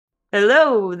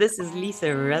Hello, this is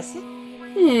Lisa Russell,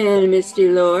 And Misty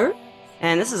Lore.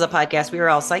 and this is a podcast. We are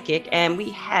all psychic, and we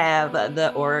have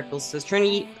the Oracle Sisters,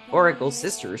 Trinity Oracle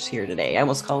Sisters here today. I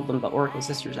almost called them the Oracle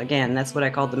Sisters again. That's what I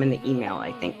called them in the email,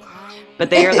 I think. But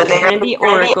they are the Trinity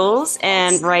Oracles,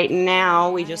 and right now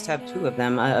we just have two of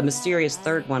them. A mysterious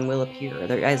third one will appear.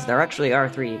 There actually are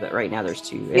three, but right now there's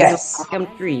two. And when Yes. we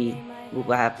become three,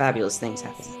 we'll have fabulous things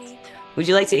happen. Would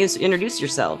you like to introduce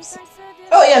yourselves?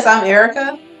 Oh, yes, I'm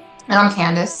Erica. And I'm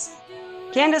Candace.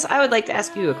 Candace, I would like to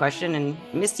ask you a question. And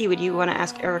Misty, would you want to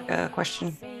ask Erica a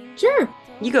question? Sure.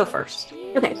 You go first.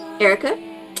 Okay, Erica,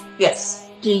 Yes.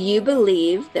 do you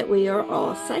believe that we are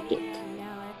all psychic?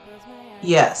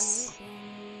 Yes.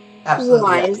 Absolutely.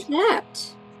 Why Yes. is that?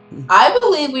 I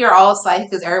believe we are all psychic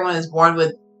because everyone is born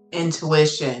with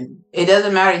intuition. It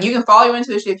doesn't matter. You can follow your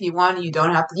intuition if you want. You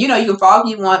don't have to, you can follow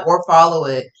if you want or follow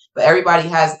it. But everybody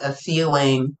has a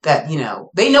feeling that,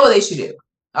 they know what they should do.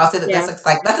 I'll say that Yeah.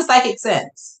 that's a psychic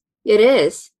sense. It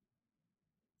is.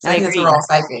 So I I think that's agree. we're all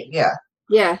psychic. Yeah.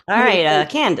 Yeah. All right,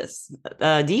 Candace,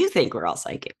 do you think we're all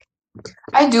psychic?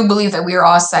 I do believe that we are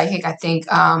all psychic. I think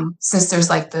since there's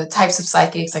like the types of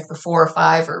psychics, like the 4 or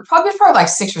 5, or probably like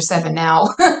 6 or 7 now.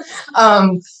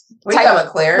 We talk about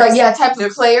clairs. Like types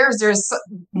of players. There's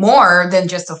more than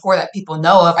just the 4 that people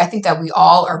know of. I think that we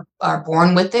all are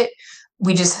born with it.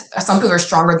 We just some people are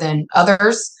stronger than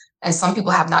others, and some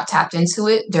people have not tapped into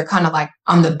it. They're kind of like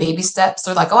on the baby steps.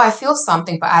 They're like, oh, I feel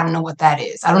something, but I don't know what that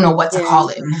is. I don't know what to call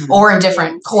it. Mhm. Or in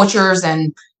different cultures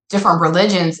and different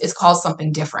religions, it's called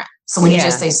something different. So when you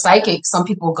just say psychic, some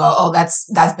people go, oh, that's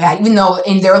bad, even though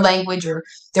in their language or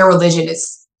their religion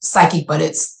it's psychic, but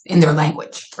it's in their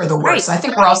language or the word. Right. So I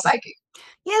think we're all psychic.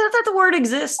 Yeah, that the word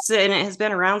exists and it has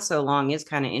been around so long is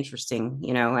kind of interesting,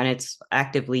 and it's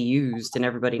actively used and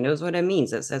everybody knows what it means.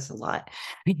 That says a lot.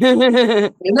 No,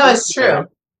 it's true.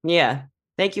 Yeah.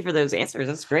 Thank you for those answers.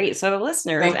 That's great. So,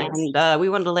 listeners, and we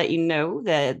wanted to let you know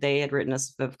that they had written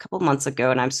us a couple months ago,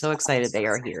 and I'm so excited they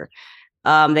are here.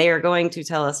 They are going to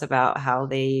tell us about how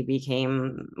they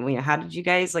became, how did you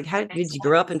guys, how did you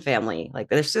grow up in family? Like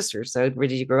they're sisters. So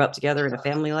did you grow up together in a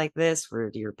family like this? Were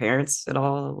your parents at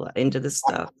all into this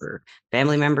stuff or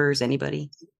family members, anybody?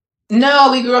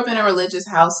 No, we grew up in a religious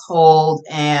household,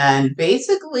 and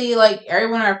basically, like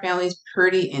everyone in our family is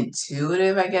pretty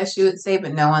intuitive, I guess you would say,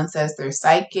 but no one says they're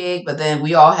psychic. But then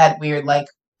we all had weird,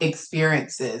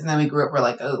 experiences, and then we grew up. We're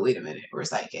like, oh, wait a minute, we're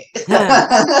psychic. Did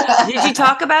you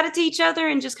talk about it to each other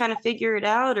and just kind of figure it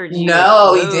out, or did you?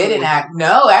 No, we didn't.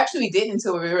 No, actually, we didn't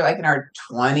until we were like in our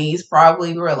 20s.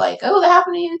 Probably, we were like, oh, that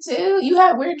happened to you too. You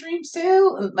had weird dreams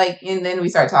too, and then we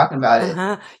started talking about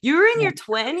it. You were in your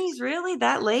 20s, really?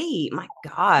 That late? My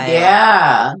God.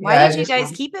 Yeah. Why did you guys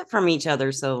keep it from each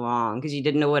other so long? Because you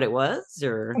didn't know what it was,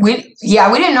 or We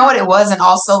didn't know what it was. And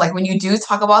also, like, when you do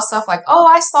talk about stuff like, oh,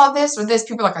 I saw this or this,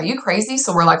 people are like, are you crazy?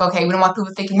 So we're like, okay, we don't want people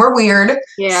thinking we're weird.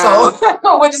 Yeah. So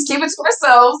we'll just keep it to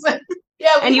ourselves.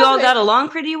 Yeah. And you all got along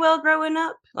pretty well growing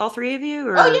up, all three of you?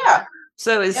 Or? Oh, yeah.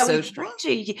 So it's so strange.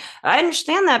 I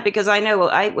understand that because I know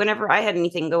whenever I had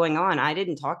anything going on, I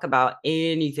didn't talk about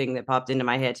anything that popped into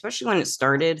my head, especially when it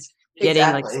started getting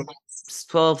like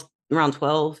 12, around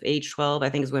 12, age 12, I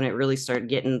think is when it really started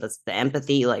getting the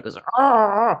empathy, like was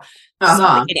I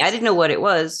didn't know what it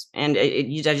was. And I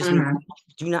just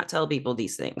do not tell people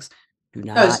these things. Do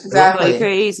not go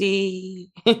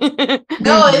crazy. No,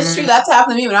 it's true. That's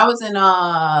happened to me when I was in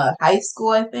high school,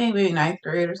 I think, maybe 9th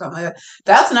grade or something like that.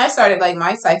 That's when I started, like,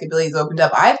 my psychic abilities opened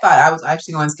up. I thought I was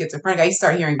actually going schizophrenic. I used to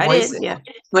start hearing voices.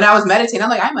 When I was meditating, I'm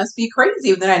like, I must be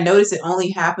crazy. But then I noticed it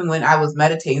only happened when I was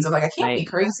meditating. So I'm like, I can't be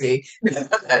crazy. Right.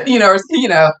 So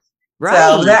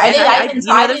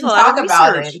I didn't talk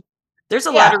about it. There's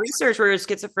a lot of research where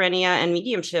schizophrenia and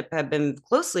mediumship have been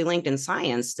closely linked in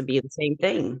science to be the same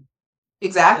thing.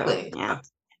 Exactly. So,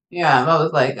 yeah. I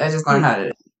was like, I just learned how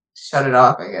to shut it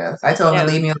off, I guess. I told them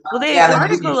to leave me alone. Well, the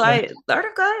article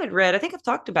I had read, I think I've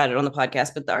talked about it on the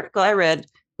podcast, but the article I read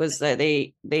was that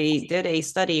they did a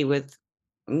study with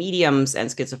mediums and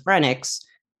schizophrenics,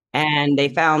 and they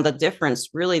found the difference,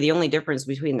 really the only difference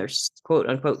between their quote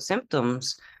unquote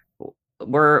symptoms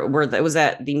was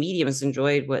that the mediums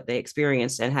enjoyed what they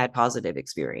experienced and had positive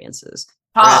experiences.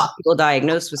 People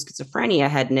diagnosed with schizophrenia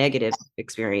had negative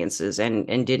experiences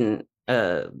and didn't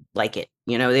like it.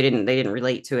 They didn't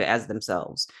relate to it as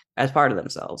themselves, as part of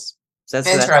themselves. So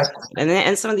that's interesting.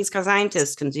 And some of these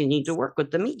scientists continue to work with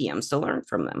the mediums to learn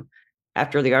from them.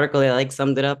 After the article, they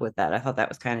summed it up with that. I thought that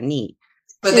was kind of neat.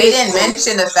 But they didn't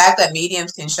mention the fact that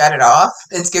mediums can shut it off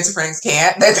and schizophrenics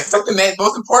can't. That's like the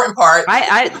most important part.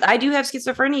 I do have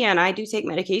schizophrenia and I do take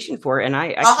medication for it, and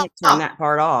I can't turn that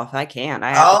part off. I can't. I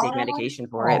have to take medication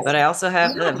for it. But I also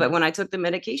have but when I took the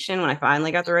medication, when I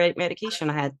finally got the right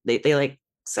medication, they like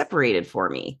separated for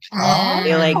me.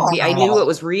 They like I knew what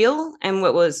was real and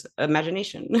what was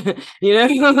imagination.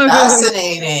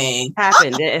 Fascinating.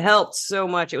 Happened. It helped so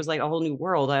much. It was like a whole new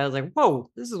world. I was like, whoa,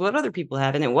 this is what other people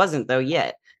have. And it wasn't though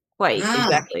yet. Quite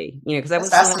exactly. Because I was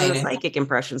still under the psychic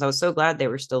impressions. I was so glad they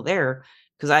were still there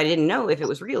because I didn't know if it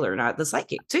was real or not. The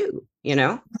psychic too,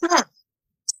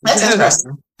 That's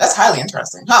interesting. That's highly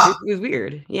interesting. Huh? It was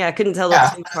weird. Yeah, I couldn't tell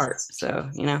the two apart. So,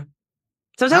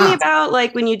 So tell me about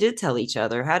like when you did tell each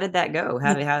other. How did that go?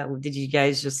 How did you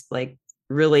guys just like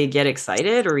really get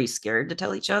excited, or were you scared to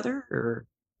tell each other? Or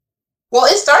well,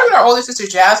 it started with our older sister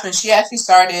Jasmine. She actually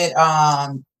started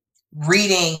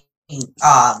reading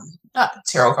not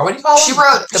tarot card. What do you call it? She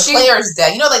wrote the player's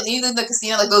deck. Like you in the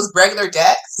casino, like those regular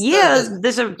decks. Yeah,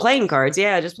 there's playing cards.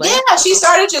 Yeah, just playing. Yeah, she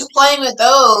started just playing with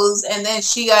those, and then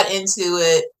she got into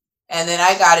it. And then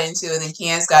I got into it, and then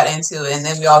Candace got into it, and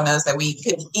then we all noticed that we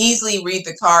could easily read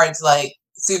the cards, like,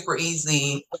 super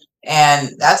easily.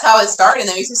 And that's how it started. And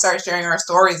then we used to start sharing our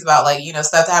stories about, like,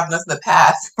 stuff that happened to us in the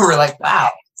past. We were like, wow.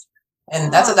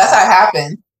 And that's how it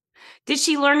happened. Did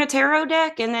she learn a tarot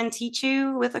deck and then teach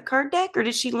you with a card deck, or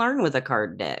did she learn with a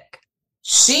card deck?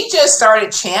 She just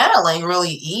started channeling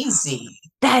really easy.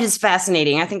 That is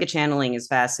fascinating. I think the channeling is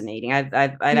fascinating. I've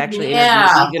actually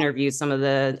interviewed some of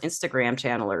the Instagram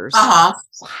channelers. Yeah,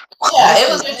 it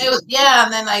was. Yeah,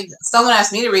 and then like someone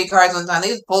asked me to read cards one time. They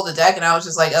just pulled the deck, and I was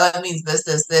just like, "Oh, that means this,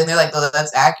 this, this." And they're like, "Oh,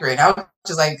 that's accurate." And I was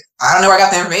just like, "I don't know where I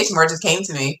got the information, where it just came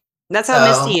to me." That's how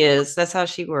Misty is. That's how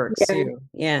she works too.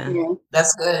 Yeah,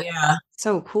 that's good. Yeah,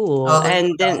 so cool.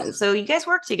 And then, so you guys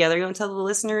work together. You want to tell the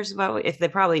listeners about, if they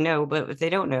probably know, but if they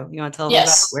don't know, you want to tell them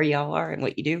about where y'all are and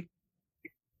what you do?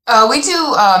 We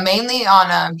do mainly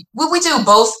on we do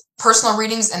both personal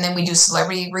readings, and then we do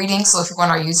celebrity readings. So if you go on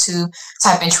our YouTube,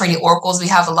 type in Trinity Oracles, we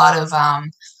have a lot of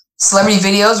celebrity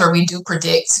videos where we do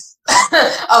predict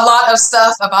a lot of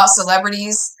stuff about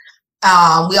celebrities.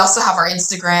 We also have our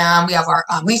Instagram. We have our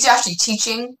we actually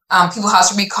teaching people how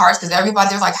to read cards, because everybody,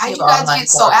 they're like, how do you guys get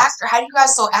so accurate? How do you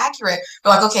guys so accurate?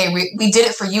 We're like, okay, we did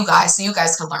it for you guys, so you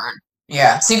guys can learn.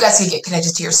 Yeah. So you guys can get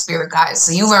connected to your spirit guides.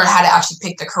 So you learn how to actually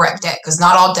pick the correct deck, because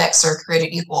not all decks are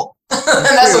created equal. And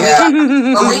that's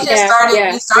what we just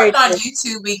started. We started on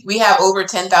YouTube. We have over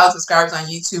 10,000 subscribers on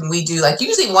YouTube. And we do, like,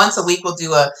 usually once a week we'll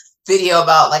do a video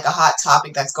about like a hot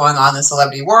topic that's going on in the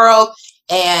celebrity world.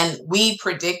 And we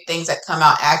predict things that come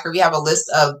out accurate. We have a list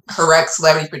of correct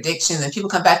celebrity predictions, and people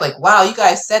come back like, "Wow, you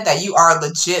guys said that. You are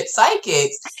legit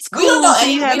psychics." Cool. We don't know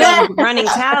anything. You have a running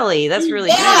tally. That's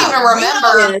really good. We don't even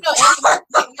remember.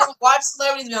 We don't watch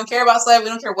celebrities. We don't care about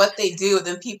celebrities. We don't care what they do.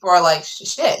 Then people are like,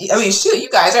 "Shit! I mean, shoot, you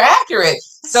guys are accurate."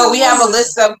 So we have a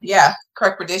list of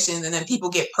correct predictions, and then people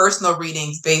get personal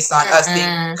readings based on us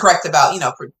being correct about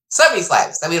celebrities'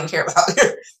 lives that we don't care about.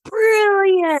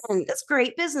 Brilliant! That's a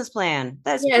great business plan.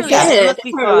 That's brilliant. It must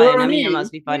be fun. I mean, it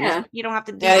must be fun. Yeah. You don't have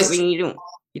to do it when you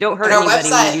don't hurt anybody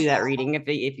when you do that reading. If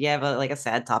you have a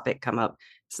sad topic come up,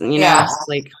 so, it's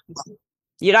like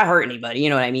you're not hurting anybody. You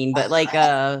know what I mean? But like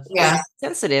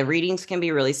sensitive readings can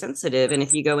be really sensitive, and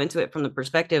if you go into it from the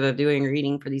perspective of doing a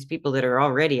reading for these people that are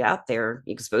already out there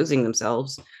exposing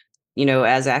themselves,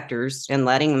 as actors, and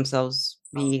letting themselves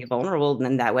be vulnerable, and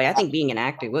then that way, I think being an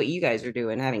actor, what you guys are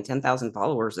doing, having 10,000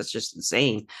 followers, that's just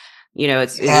insane.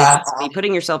 It's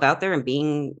putting yourself out there and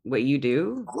being what you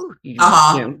do.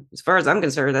 As far as I'm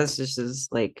concerned, that's just as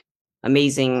like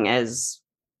amazing as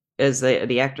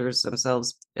the actors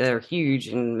themselves. They're huge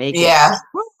and make it.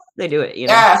 They do it.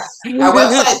 Our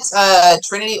website's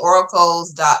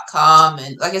trinityoracles.com,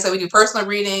 and like I said, we do personal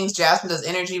readings. Jasmine does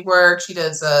energy work. She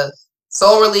does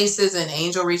soul releases and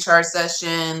angel recharge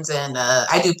sessions, and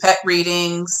I do pet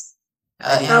readings.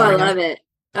 I love it.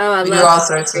 I love all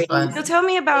sorts of fun. So tell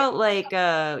me about like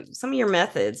some of your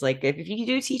methods. Like if you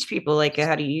do teach people like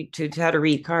how to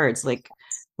read cards, like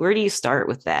where do you start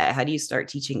with that? How do you start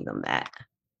teaching them that?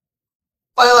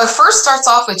 Well, it first starts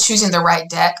off with choosing the right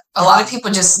deck. A lot of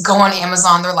people just go on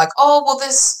Amazon. They're like, oh, well,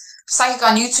 this psychic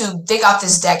on YouTube, they got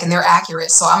this deck and they're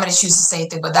accurate, so I'm going to choose the same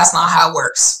thing. But that's not how it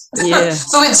works. Yeah.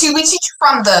 So we teach you literally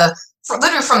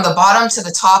from the bottom to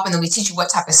the top, and then we teach you what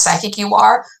type of psychic you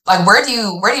are. Like, where do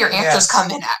your answers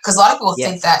come in at? Because a lot of people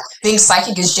think that being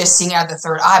psychic is just seeing out of the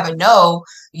third eye, but no,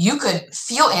 you could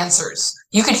feel answers.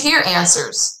 You could hear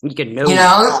answers. You could know.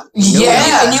 And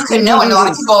you can know. And a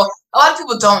lot of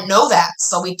people don't know that.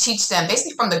 So we teach them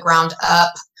basically from the ground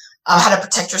up. How to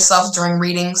protect yourself during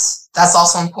readings. That's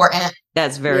also important.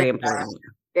 That's very important.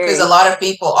 Because a lot of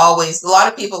people,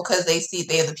 because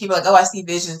the people like, oh, I see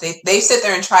visions. They sit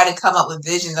there and try to come up with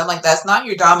visions. I'm like, that's not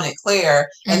your dominant clair.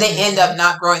 And they end up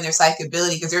not growing their psychic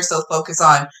ability because they're so focused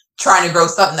on trying to grow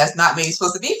something that's not maybe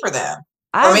supposed to be for them.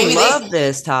 I love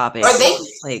this topic. Or they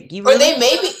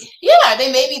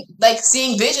maybe like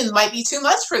seeing visions might be too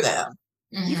much for them.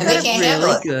 And they can't handle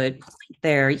it. Good point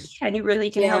there. Yeah, and you really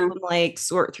can help them like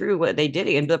sort through what they did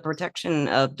and the protection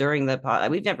of during the pod.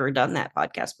 We've never done that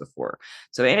podcast before.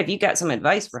 So, Anne, if you got some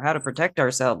advice for how to protect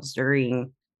ourselves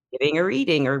during giving a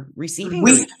reading or receiving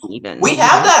we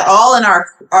have that all in our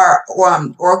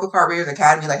Oracle Card Readers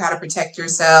Academy, like how to protect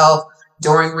yourself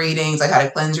during readings, like how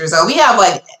to cleanse yourself. We have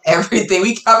like everything.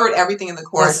 We covered everything in the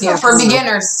course. Yeah, for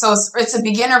beginners. So it's a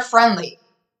beginner friendly.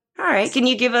 All right. Can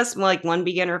you give us like one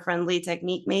beginner friendly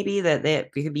technique maybe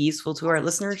that could be useful to our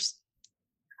listeners?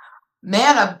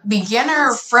 Man, a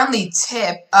beginner friendly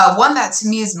tip, one that to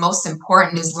me is most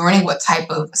important is learning what type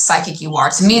of psychic you are.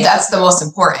 To me, that's the most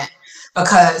important,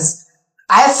 because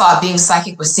I thought being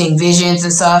psychic was seeing visions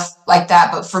and stuff like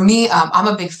that. But for me, I'm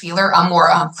a big feeler. I'm more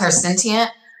clairsentient.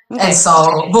 Okay. And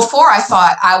so before I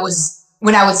thought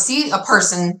when I would see a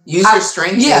person, use your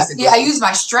strength. Yeah, I use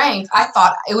my strength. I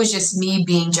thought it was just me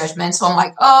being judgmental. I'm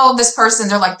like, oh, this person,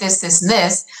 they're like this, this, and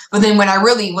this. But then when I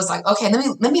really was like, okay,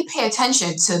 let me pay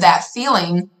attention to that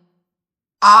feeling,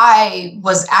 I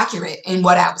was accurate in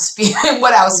what I was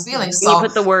feeling. So you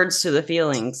put the words to the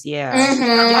feelings. Yeah. Did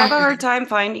you have a hard time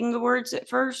finding the words at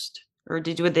first, or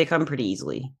would they come pretty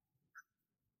easily?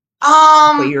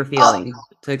 What you're feeling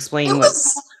to explain what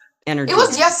energy. It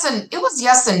was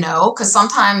yes and no, because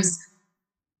sometimes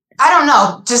I don't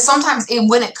know, just sometimes it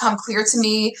wouldn't come clear to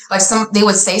me. Like they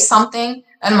would say something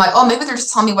and I'm like, oh, maybe they're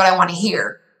just telling me what I want to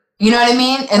hear. You know what I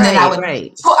mean? And then I would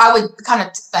kind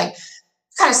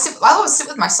of sit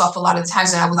with myself a lot of the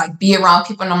times, and I would like be around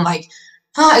people and I'm like,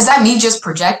 is that me just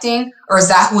projecting, or is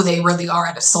that who they really are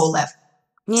at a soul level?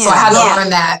 Yeah, so I had to learn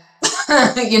that,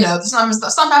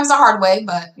 sometimes the hard way,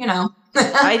 but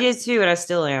I did too, and I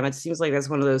still am. It seems like that's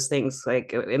one of those things,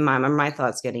 like in my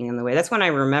thoughts getting in the way. That's when I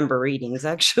remember readings,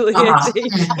 actually.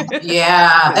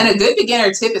 Yeah, and a good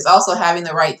beginner tip is also having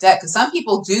the right deck, because some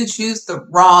people do choose the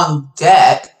wrong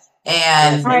deck,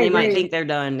 and they might think they're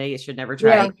done. They should never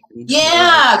try.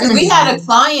 Yeah, because we had a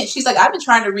client. She's like, I've been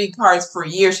trying to read cards for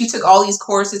years. She took all these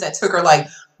courses that took her like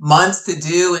months to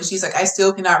do, and she's like, I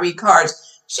still cannot read cards.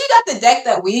 She got the deck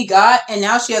that we got, and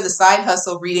now she has a side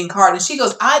hustle reading card. And she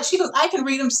goes, I can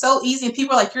read them so easy. And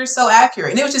people are like, you're so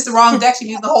accurate. And it was just the wrong deck she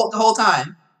used the whole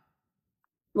time.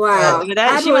 Wow. She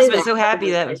must have been so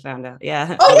happy that was found out.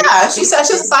 Yeah. Oh yeah. She said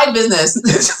she's a side business.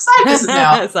 Side business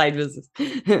now. Side business.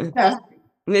 Yeah.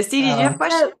 Misty, did you have a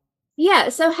question?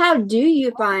 So how do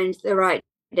you find the right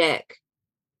deck?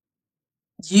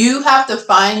 You have to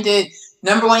find it.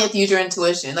 Number one, you have to use your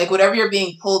intuition. Like whatever you're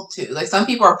being pulled to. Like some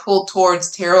people are pulled towards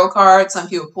tarot cards. Some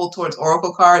people pulled towards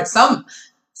oracle cards.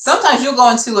 Sometimes you'll go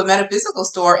into a metaphysical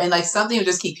store and like something will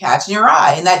just keep catching your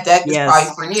eye, and that deck is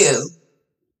probably for you.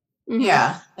 Mm-hmm.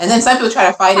 Yeah. And then some people try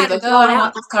to fight it, like, oh, I don't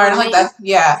want this card. I'm like, that.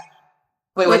 Yeah.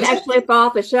 Wait, what? Actually fall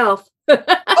off the shelf. She did.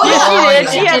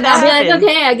 And I'll be like,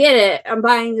 okay, I get it. I'm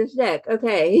buying this deck.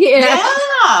 Okay.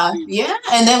 Yeah.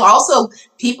 And then also,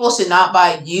 people should not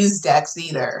buy used decks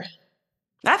either.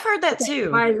 I've heard that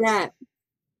too. Why is that?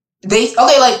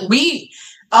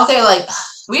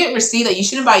 We received that you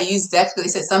shouldn't buy used decks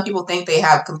because they said some people think they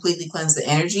have completely cleansed the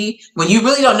energy when you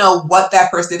really don't know what that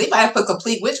person did. They might have put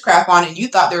complete witchcraft on it and you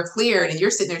thought they're cleared, and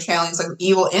you're sitting there channeling some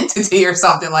evil entity or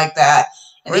something like that.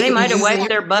 And or they might have wiped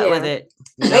their butt with it.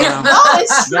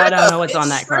 It's true. I don't know what's on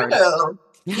that card.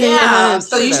 Yeah.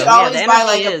 So you should always buy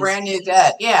like a brand new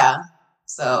deck. Yeah.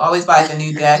 So always buy a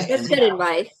new deck. That's good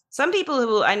advice. Some people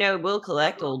who I know will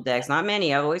collect old decks. Not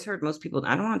many. I've always heard most people,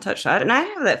 I don't want to touch that. And I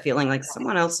have that feeling like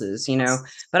someone else's,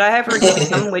 But I have heard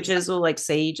some witches will like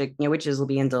sage, like, witches will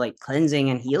be into like cleansing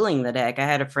and healing the deck. I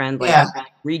had a friend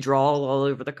redraw all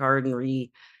over the card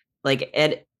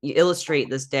and illustrate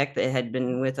this deck that had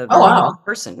been with a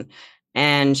person.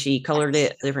 And she colored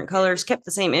it different colors, kept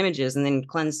the same images, and then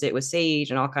cleansed it with sage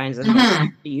and all kinds of things.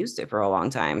 She used it for a long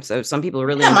time. So some people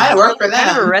really might have worked for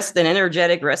them. Kind of an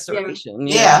energetic restoration.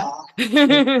 Yeah. Have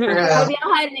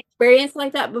y'all had an experience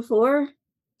like that before?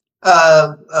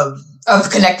 Of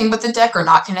connecting with the deck or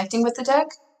not connecting with the deck?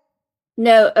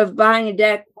 No, of buying a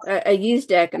deck, a used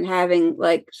deck, and having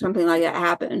like something like that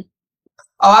happen.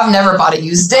 Oh, I've never bought a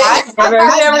used deck. I've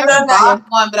never bought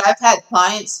one, but I've had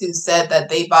clients who said that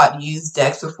they bought used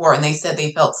decks before and they said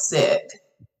they felt sick.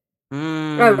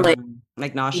 Probably.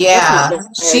 Like nauseous. Yeah.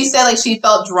 She said like she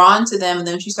felt drawn to them, and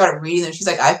then she started reading them. She's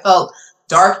like, I felt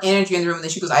dark energy in the room, and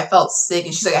then she goes, I felt sick,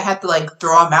 and she's like, I had to like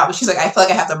throw them out, but she's like, I feel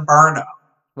like I have to burn them.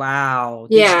 Wow.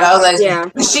 Yeah. I was like, Yeah.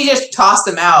 she just tossed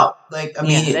them out like Yeah,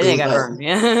 immediately. then they got burned.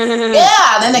 Yeah.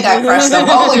 Yeah, then they got crushed. So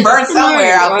hopefully burned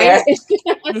somewhere out there.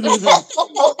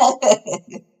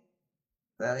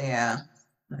 So yeah.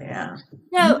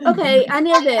 No, okay. I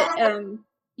know that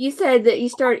you said that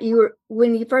you were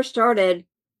when you first started,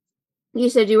 you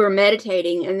said you were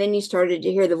meditating and then you started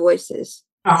to hear the voices.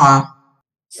 Uh-huh.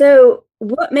 So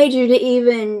what made you to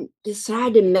even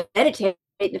decide to meditate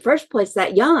in the first place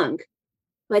that young?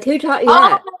 Like who taught you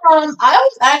that? I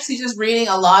was actually just reading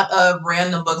a lot of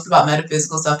random books about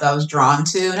metaphysical stuff that I was drawn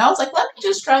to, and I was like, let me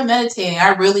just try meditating. I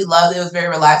really loved it. It was very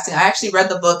relaxing. I actually read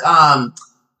the book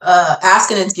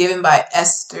Ask and It's Given by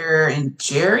Esther and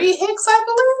Jerry Hicks, I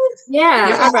believe.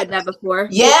 Yeah, I've read that before.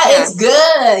 Yeah, it's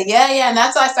good. Yeah. And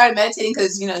that's why I started meditating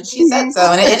because, she said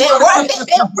so. And it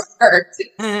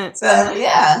worked. So,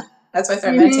 yeah, that's why I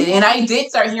started meditating. And I did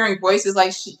start hearing voices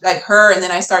like her. And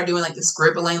then I started doing like the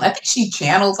scribbling. I think she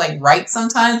channels like writes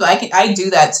sometimes, but I do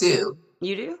that too.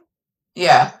 You do?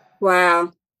 Yeah.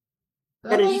 Wow.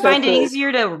 Do you find it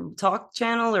easier to talk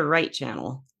channel or write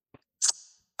channel?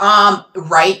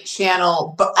 Write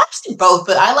channel, but actually both.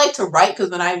 But I like to write because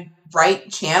when I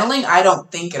write channeling, I don't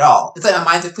think at all. It's like my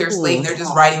mind's a clear slate and they're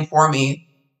just writing for me.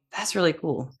 That's really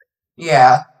cool.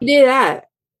 Yeah. You do that.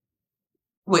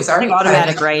 Wait, sorry. Like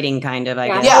automatic writing, kind of, I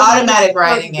guess. Yeah, automatic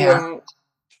writing, yeah.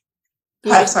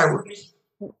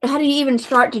 How do you even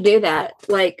start to do that?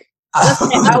 Like,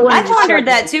 I wondered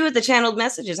that too with the channeled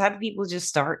messages. How do people just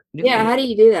start doing it? How do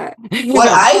you do that? What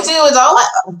I do is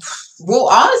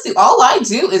honestly, all I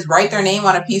do is write their name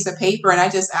on a piece of paper and I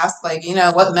just ask like,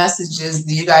 what messages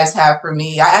do you guys have for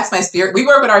me? I ask my spirit, we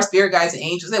work with our spirit guides and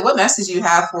angels, like, what message do you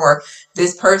have for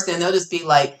this person? They'll just be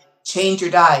like, change your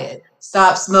diet,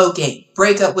 stop smoking,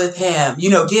 break up with him,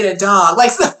 get a dog, like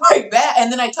stuff like that.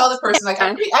 And then I tell the person, like,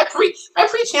 I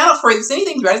pre-channel for you. If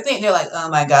anything's resonate, and they're like, oh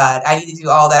my God, I need to do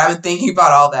all that. I've been thinking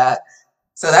about all that.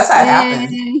 So that's how it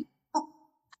happened.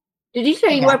 Did you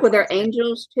say you work with our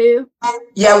angels too?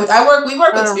 Yeah, we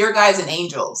work with spirit guides and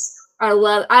angels. I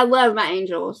love my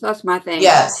angels. That's my thing.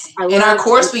 Yes. In our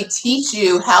course, we teach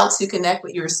you how to connect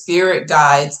with your spirit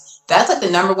guides. That's like the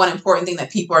number one important thing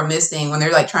that people are missing when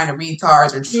they're like trying to read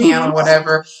cards or channel or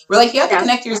whatever. We're like, you have to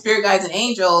connect to your spirit guides and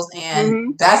angels,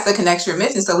 and that's the connection you're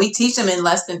missing. So we teach them in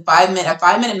less than 5 minutes. A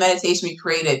 5-minute meditation we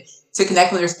created to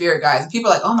connect with their spirit guides. And people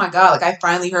are like, oh my God, like I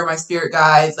finally heard my spirit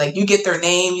guides. Like you get their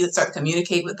name, you start to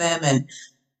communicate with them, and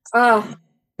I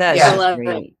love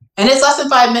it. And it's less than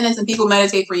 5 minutes, and people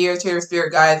meditate for years to hear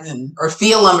spirit guides or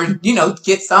feel them or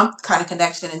get some kind of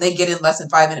connection, and they get in less than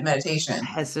 5-minute meditation.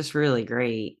 That's just really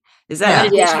great. Is that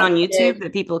meditation on YouTube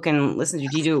that people can listen to?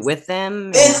 Do you do it with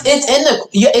them?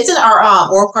 It's in our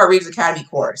Oracle Card Readers Academy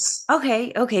course.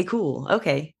 Okay, cool.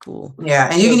 Yeah,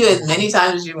 and you can do it as many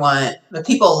times as you want. But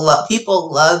people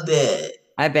love it.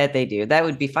 I bet they do. That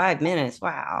would be 5 minutes.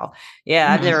 Wow.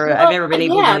 Yeah, I've never been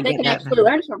able to they can actually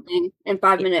learn something in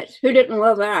 5 minutes. Who didn't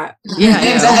love that? Yeah,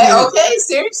 exactly. Okay,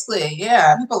 seriously.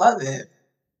 Yeah, people love it.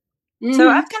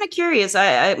 So I'm kind of curious.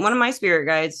 I one of my spirit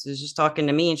guides is just talking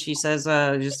to me, and she says,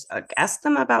 just ask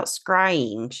them about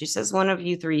scrying. She says, one of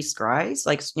you 3 scries,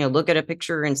 like, look at a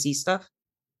picture and see stuff.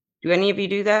 Do any of you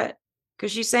do that?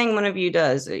 Because she's saying one of you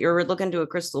does. You're looking to a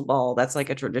crystal ball. That's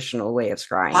like a traditional way of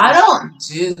scrying. I don't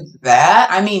do that.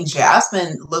 I mean,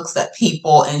 Jasmine looks at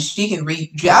people and she can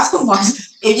read. Jasmine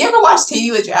watches. If you ever watch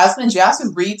TV with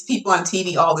Jasmine reads people on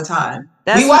TV all the time.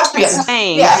 That's what she's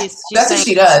saying. Yeah, that's what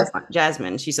she does.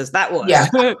 Jasmine, she says that was. Yeah.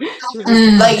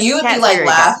 Like you would be like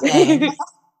laughing.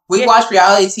 We watch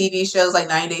reality TV shows like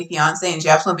 90 Day Fiance, and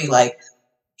Jasmine would be like,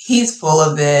 he's full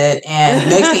of it, and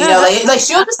next thing you know, like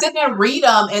she'll just sit there and read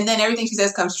them, and then everything she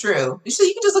says comes true. You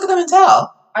can just look at them and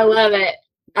tell. I love it.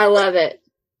 I want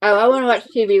to watch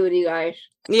TV with you guys.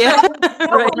 Yeah.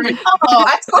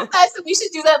 I told that we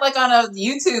should do that like on a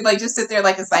YouTube, like just sit there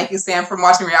like a psychic Sam from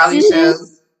watching reality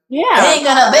shows. Yeah, they ain't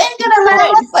gonna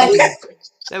let us like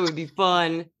that would be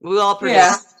fun. We all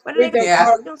predict. What did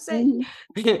don't say?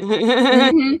 They're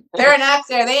an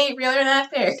actor. They ain't real. They're an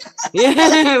actor.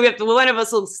 Yeah, we have to. One of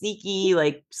us will sneaky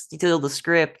like steal the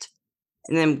script,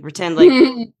 and then pretend like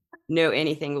know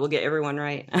anything. We'll get everyone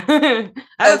right.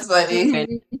 That's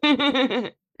funny.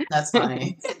 That's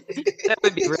funny. That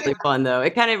would be really fun, though.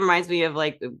 It kind of reminds me of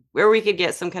like where we could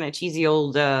get some kind of cheesy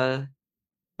old,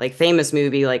 like famous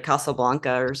movie like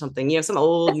Casablanca or something. Some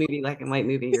old movie, black and white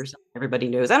movie or something. Everybody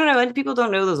knows. I don't know. People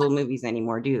don't know those old movies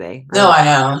anymore, do they? No, I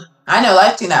know.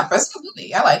 I've seen that. First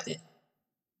movie. I liked it.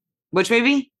 Which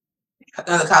movie?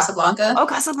 The Casablanca. Oh,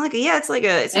 Casablanca. Yeah, it's like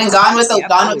a. And Gone with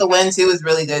the Wind too was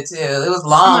really good too. It was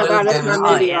long. Oh my God, that's my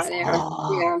movie right there.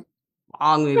 Long. Yeah.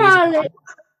 Long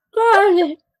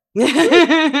movies.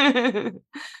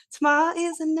 Tomorrow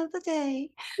is another day.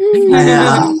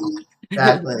 Yeah,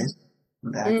 exactly.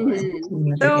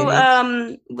 Mm-hmm.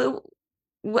 So,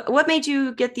 what made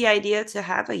you get the idea to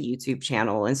have a YouTube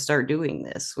channel and start doing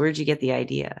this? Where'd you get the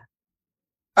idea?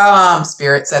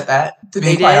 Spirit said that, to be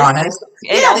They quite did? honest.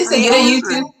 Yeah, they said get a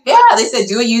YouTube. Yeah, they said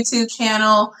do a YouTube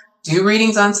channel, do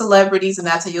readings on celebrities, and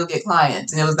that's how you'll get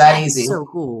clients. And it was that easy. So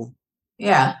cool.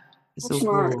 Yeah. It's so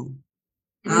cool.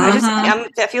 Mm-hmm.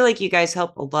 I feel like you guys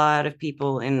help a lot of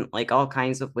people in like all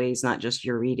kinds of ways, not just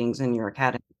your readings and your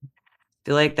academy. I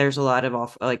feel like there's a lot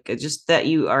of like just that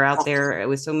you are out there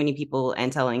with so many people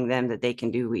and telling them that they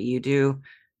can do what you do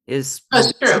is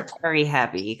very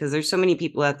happy, because there's so many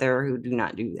people out there who do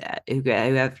not do that, who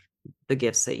have the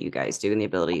gifts that you guys do and the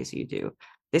abilities you do.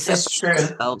 They separate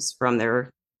themselves from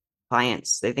their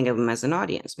clients. They think of them as an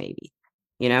audience, maybe,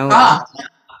 you know.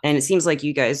 And it seems like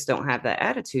you guys don't have that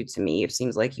attitude to me. It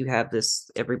seems like you have this,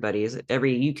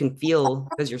 you can feel,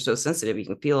 because you're so sensitive, you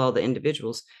can feel all the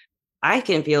individuals. I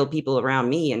can feel people around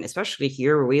me, and especially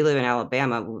here where we live in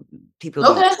Alabama, people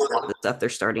don't know the stuff. They're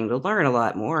starting to learn a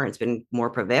lot more. It's been more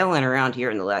prevalent around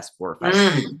here in the last 4 or 5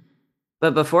 years.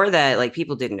 But before that, like,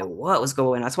 people didn't know what was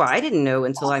going on. That's why I didn't know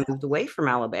until I moved away from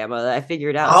Alabama. I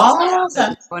figured out what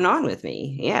was going on with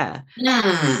me. Yeah.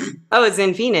 I was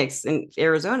in Phoenix, in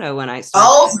Arizona, when I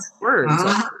started words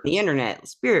on the internet.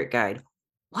 Spirit guide.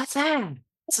 What's that?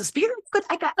 It's a spirit guide.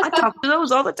 I talk to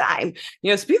those all the time.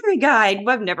 Spirit guide.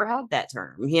 I've never had that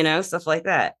term, stuff like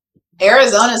that.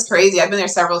 Arizona's crazy. I've been there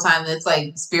several times. It's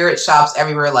like spirit shops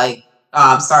everywhere, like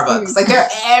Starbucks. Like, they're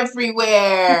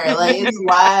everywhere. Like, it's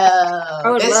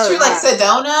wild. It's true. Like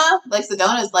Sedona. Like,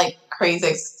 Sedona is like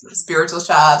crazy spiritual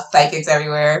shops, psychics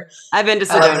everywhere. I've been to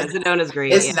Sedona. Sedona's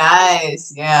great. It's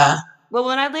nice. Yeah. Well,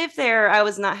 when I lived there, I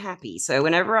was not happy. So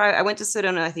whenever I went to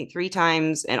Sedona, I think 3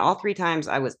 times, and all 3 times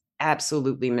I was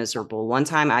absolutely miserable. One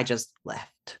time I just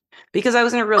left because I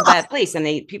was in a real bad place, and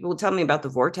people would tell me about the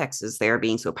vortexes there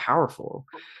being so powerful.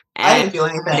 And I didn't feel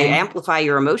anything. They amplify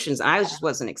your emotions. And I just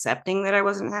wasn't accepting that I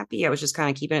wasn't happy. I was just kind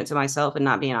of keeping it to myself and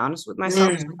not being honest with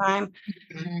myself at the time.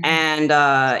 And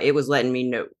it was letting me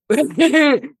know. I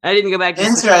didn't go back to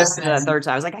the 3rd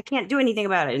time. I was like, I can't do anything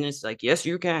about it. And it's like, yes,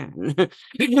 you can.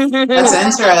 That's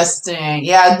interesting.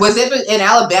 Yeah. Was it in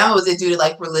Alabama? Was it due to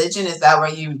like religion? Is that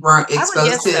where you weren't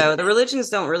exposed to? So the religions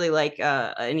don't really like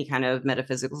any kind of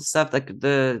metaphysical stuff. Like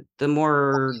the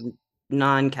more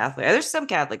non-Catholic. There's some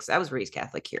Catholics. I was raised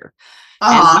Catholic here.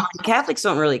 And Catholics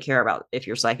don't really care about if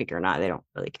you're psychic or not. They don't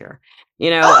really care. They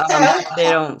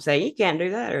don't say you can't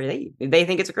do that, or they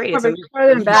think it's great. It's a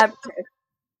Southern Baptist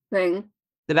thing.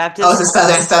 The Baptist. Oh, it's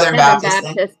a Southern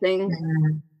Baptist thing.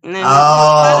 And then a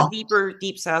lot of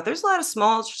deep South. There's a lot of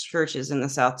small churches in the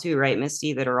South too, right,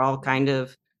 Misty, that are all kind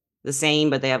of the same,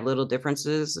 but they have little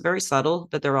differences, very subtle,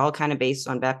 but they're all kind of based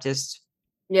on Baptist.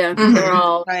 Yeah, they're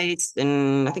all right.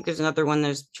 And I think there's another one.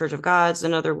 There's Church of God's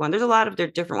another one. There's a lot of their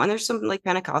different ones. There's some like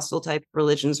Pentecostal type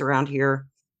religions around here,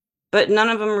 but none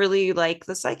of them really like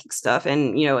the psychic stuff.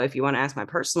 And if you want to ask my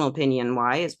personal opinion,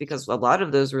 why? It's because a lot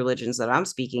of those religions that I'm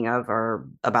speaking of are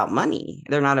about money.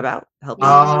 They're not about helping.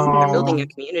 They're building a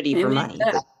community for money.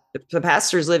 The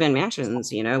pastors live in mansions,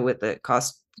 with the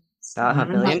cost $1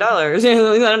 billion.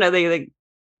 I don't know. They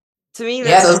to me,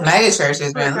 those mega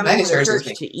churches, man. The mega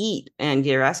churches to eat, and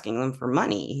you're asking them for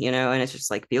money, and it's just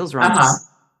like feels wrong.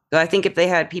 So I think if they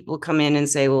had people come in and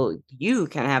say, well, you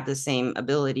can have the same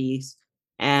abilities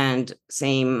and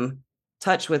same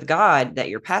touch with God that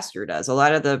your pastor does. A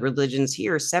lot of the religions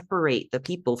here separate the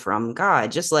people from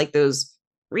God, just like those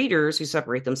readers who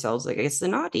separate themselves against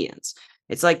an audience.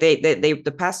 It's like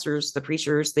the pastors, the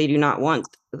preachers, they do not want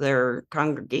their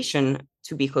congregation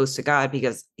to be close to God,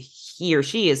 because he or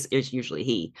she is usually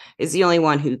he is the only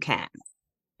one who can,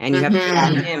 and you have to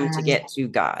ask him to get to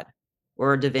God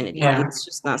or divinity. And it's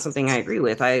just not something I agree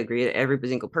with. I agree that every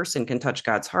single person can touch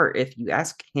God's heart if you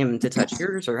ask him to touch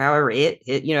yours, or however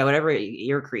whatever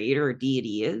your creator or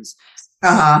deity is.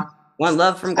 Want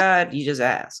love from God, you just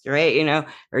ask, right?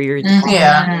 Or you're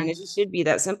and it just should be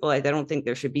that simple. I don't think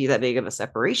there should be that big of a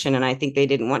separation. And I think they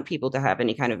didn't want people to have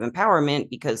any kind of empowerment,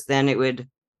 because then it would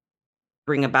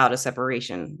bring about a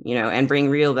separation, and bring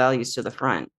real values to the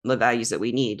front, the values that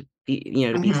we need,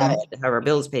 to be fed, have our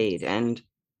bills paid, and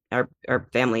our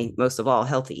family, most of all,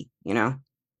 healthy.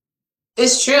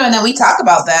 It's true. And then we talk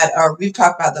about that, or we've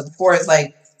talked about that before. It's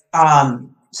like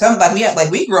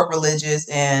we grew up religious,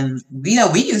 and we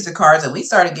used the cards, and we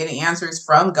started getting answers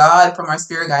from God, from our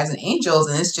spirit guides and angels.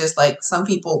 And it's just like some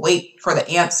people wait for the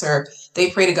answer. They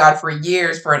pray to God for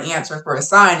years for an answer, for a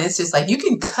sign. It's just like you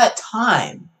can cut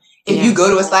time if you go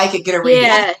to a psychic, get a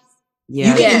reading.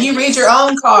 Yeah. If you read your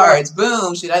own cards,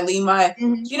 boom. Should I leave my,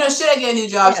 should I get a new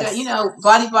job? Should I,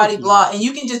 blah, blah. And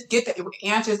you can just get the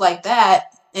answers like that.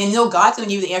 And God's going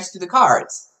to give you the answer to the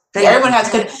cards. Everyone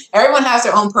has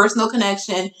their own personal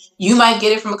connection. You might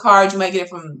get it from a card. You might get it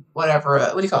from whatever.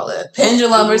 What do you call it?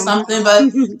 Pendulum or something. But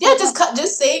yeah, just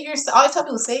save yourself. I always tell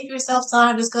people, save yourself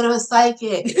time. Just go to a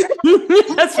psychic.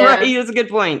 That's right. That's a good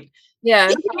point.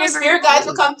 Yeah. Your spirit guides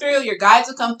will come through. Your guides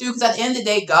will come through, because at the end of the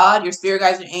day, God, your spirit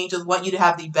guides, and angels want you to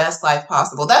have the best life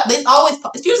possible.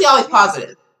 It's usually always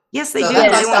positive. Yes, they do.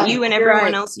 They want you and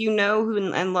everyone else you know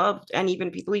who and loved, and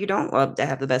even people you don't love, to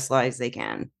have the best lives they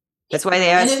can. That's why they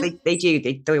ask.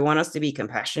 They want us to be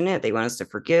compassionate. They want us to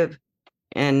forgive,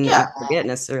 and not forget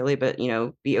necessarily, but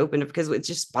be open to, because it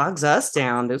just bogs us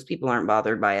down. Those people aren't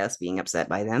bothered by us being upset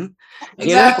by them.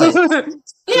 Exactly.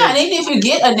 Yeah, and even if you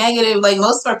get a negative, like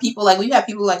most of our people, like we've had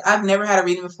people like, I've never had a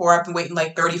reading before. I've been waiting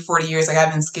like 30, 40 years. Like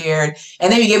I've been scared.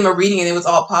 And then we give them a reading and it was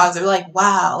all positive. Like,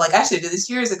 wow, like I should have did this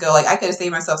years ago. Like I could have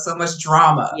saved myself so much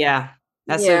drama. Yeah,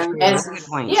 that's so true. That's a good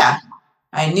point. Yeah.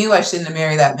 I knew I shouldn't have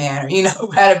married that man,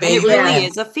 or had a baby. And it really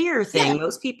is a fear thing. Yeah.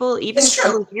 Most people, even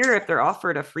here, if they're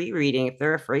offered a free reading, if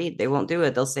they're afraid, they won't do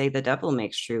it. They'll say the devil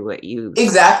makes true what you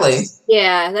exactly.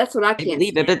 Yeah, that's what I can't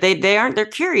believe it. But they aren't. They're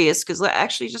curious, because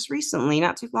actually, just recently,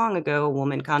 not too long ago, a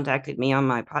woman contacted me on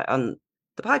on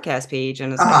the podcast page,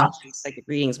 and it's psychic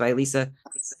readings by Lisa,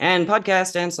 and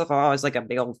podcast and stuff. Oh, it's like a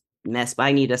big old mess. But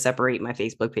I need to separate my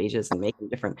Facebook pages and make them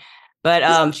different.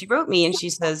 But she wrote me and she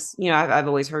says, I've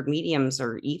always heard mediums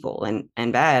are evil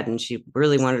and bad, and she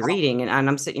really wanted a reading, and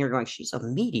I'm sitting here going, she's a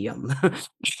medium. I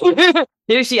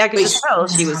could just tell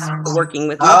she was working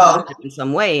with in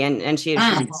some way, and she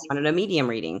wanted a medium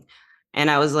reading, and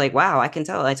I was like, wow, I can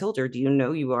tell. I told her, do you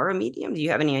know you are a medium? Do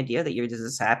you have any idea that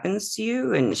this happens to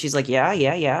you? And she's like,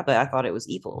 yeah, but I thought it was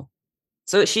evil.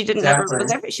 So she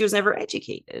she was never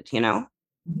educated,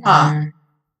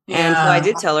 And so I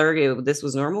did tell her this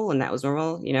was normal and that was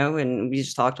normal, and we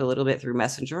just talked a little bit through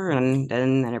Messenger, and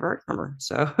then I never heard from her.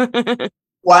 So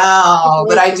wow.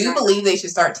 But I do believe they should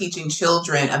start teaching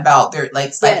children about their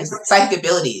psychic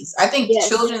abilities. I think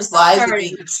children's lives would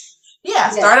be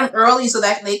start them early so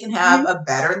that they can have a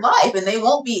better life, and they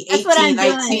won't be 18,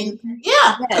 19.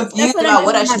 Confused about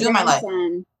what I should do in my life.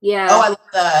 Yeah. Oh, I love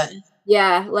that.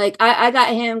 Yeah, like I got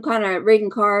him kind of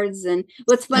reading cards, and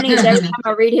what's funny is every time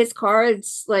I read his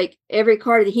cards, like every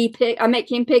card that he picked, I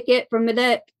make him pick it from the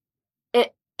deck.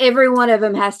 Every one of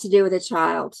them has to do with a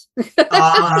child,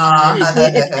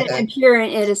 and pure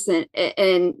and innocent.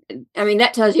 And I mean,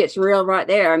 that tells you it's real right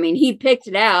there. I mean, he picked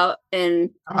it out, and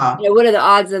what are the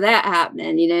odds of that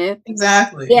happening?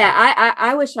 Exactly. Yeah,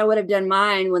 I wish I would have done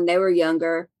mine when they were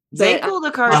younger. They pulled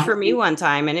a card for me one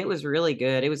time, and it was really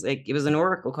good. It was an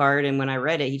oracle card, and when I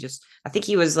read it, I think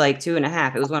he was like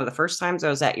 2.5. It was one of the first times I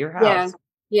was at your house.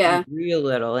 Yeah. Real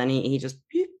little, and he just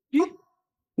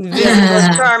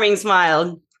this charming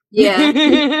smile. Yeah. I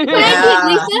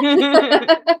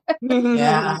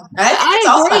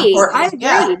agree. I agree.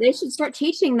 Yeah. They should start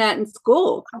teaching that in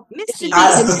school. Misty's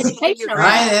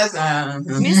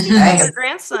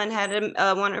grandson had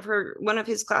one of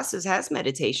his classes has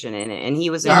meditation in it, and he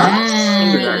was in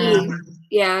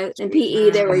in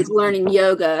PE they were learning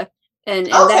yoga, and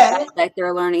that aspect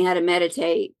they're learning how to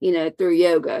meditate, through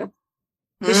yoga.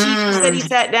 She said he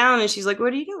sat down, and she's like,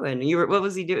 "What are you doing?" What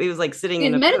was he doing? He was like sitting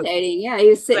in meditating. Yeah, he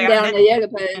was sitting down in the yoga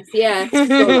pose. Yeah.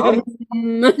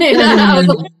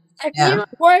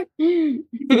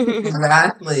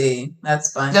 Exactly.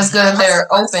 That's fun. Just good they're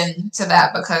open to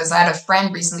that, because I had a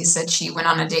friend recently said she went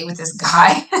on a date with this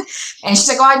guy, and she's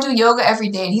like, "Oh, I do yoga every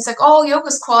day," and he's like, "Oh,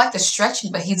 yoga's cool, I like the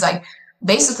stretching," but he's like,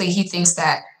 basically, he thinks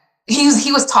that.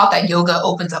 He was taught that yoga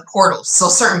opens up portals, so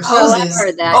certain poses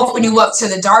open you up to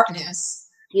the darkness.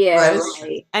 Yeah,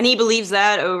 right. And he believes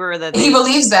that he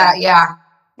believes that, yeah.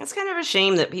 That's kind of a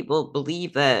shame that people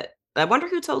believe that. I wonder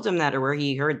who told him that or where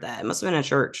he heard that. It must have been a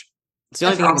church. It's the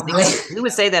only thing I was thinking. Who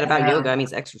would say that about yoga? I mean,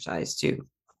 it's exercise too.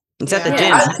 It's at the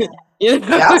gym.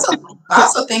 I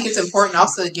also think it's important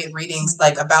also to get readings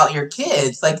like about your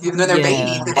kids, like when they're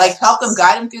babies, like help them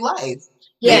guide them through life.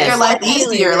 Make their life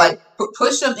easier. Like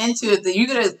push them into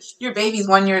your baby's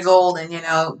 1 year old, and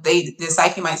the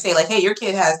psyche might say like, "Hey, your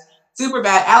kid has super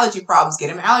bad allergy problems. Get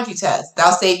him an allergy test.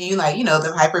 That'll save you them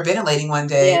hyperventilating one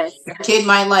day." Yes. Your kid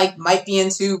might be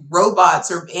into robots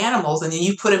or animals, and then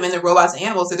you put them in the robots and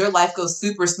animals, so their life goes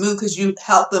super smooth because you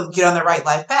help them get on the right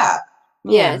life path.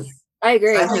 Yeah. Yes, I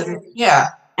agree. Yeah.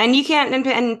 And you can't,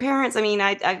 and parents, I mean,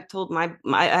 I told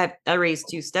I raised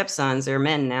 2 stepsons. They're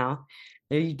men now.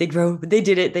 They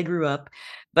did it. They grew up.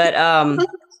 But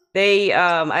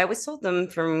I always told them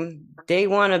from day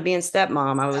one of being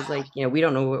stepmom, I was like, we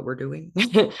don't know what we're doing.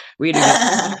 We do not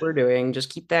know what we're doing. Just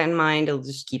keep that in mind. I'll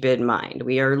just keep it in mind.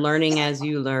 We are learning as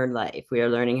you learn life. We are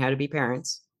learning how to be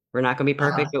parents. We're not going to be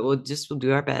perfect, but we'll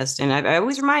do our best. And I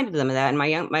always reminded them of that. And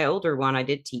my older one, I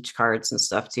did teach cards and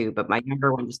stuff too, but my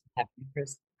younger one just had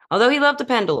interest. Although he loved the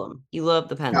pendulum. He loved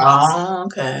the pendulum. Oh,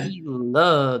 okay. He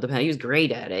loved the pendulum. He was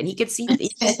great at it. And he could see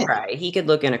right. He could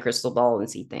look in a crystal ball and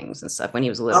see things and stuff when he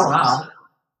was little. Oh, wow.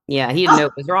 Yeah, he didn't know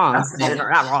it was wrong. Fascinating.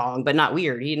 Not wrong, but not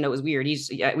weird. He didn't know it was weird.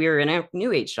 We were in a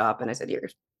new age shop, and I said, "Here,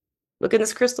 look at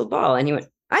this crystal ball." And he went,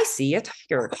 "I see a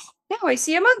tiger. Now I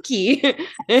see a monkey."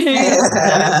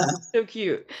 So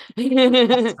cute.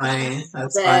 That's funny.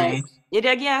 That's funny.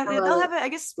 Yeah, they'll have it. I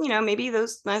guess, maybe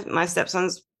those my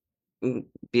stepsons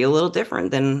be a little different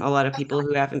than a lot of people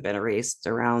who haven't been raised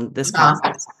around this kind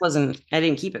of I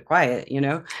didn't keep it quiet,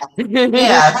 Yeah.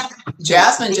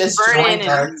 Jasmine just joined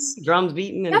us. Drums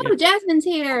beating. And, oh, Jasmine's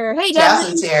here. Hey,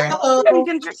 Jasmine's here. Hello. Hey,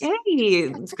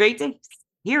 it's great to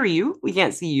hear you. We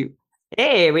can't see you.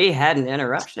 Hey, we had an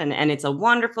interruption, and it's a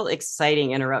wonderful,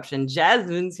 exciting interruption.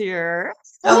 Jasmine's here.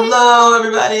 Hello,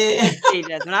 everybody. Hey,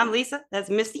 Jasmine. I'm Lisa. That's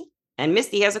Misty. And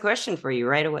Misty has a question for you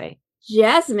right away.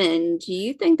 Jasmine, do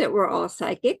you think that we're all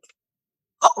psychic?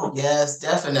 Oh, yes,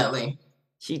 definitely.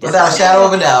 Without a shadow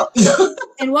of a doubt.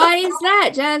 And why is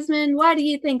that, Jasmine? Why do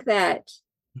you think that?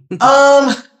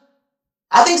 I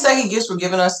think psychic gifts were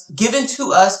given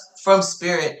to us from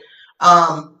spirit,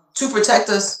 to protect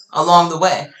us along the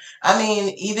way. I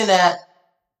mean, even at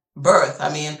birth, a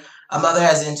mother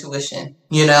has intuition,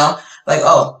 like,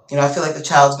 I feel like the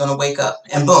child's going to wake up,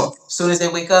 and boom, as soon as they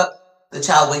wake up, the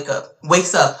child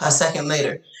wakes up a second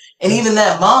later. And even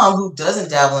that mom who doesn't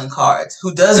dabble in cards,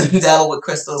 who doesn't dabble with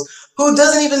crystals, who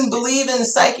doesn't even believe in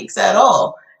psychics at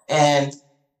all, and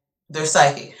they're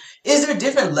psychic. Is there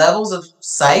different levels of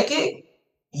psychic?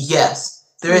 Yes,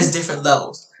 there is different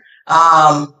levels.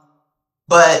 But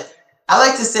I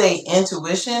like to say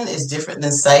intuition is different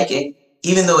than psychic,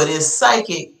 even though it is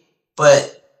psychic,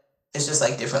 but it's just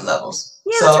like different levels.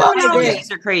 Yeah, so, the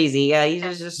terminologies are crazy. Yeah, you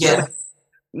just yeah.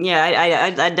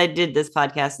 I did this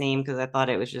podcast name because I thought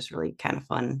it was just really kind of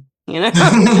fun, we were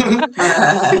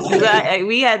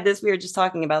just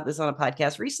talking about this on a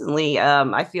podcast recently.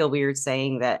 I feel weird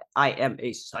saying that I am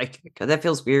a psychic. That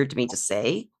feels weird to me to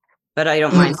say, but I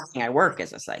don't mind saying I work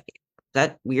as a psychic.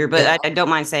 That's weird, but I don't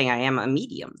mind saying I am a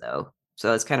medium though.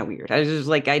 So it's kind of weird. I just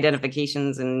like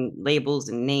identifications and labels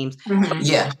and names.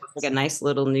 Yeah, like a nice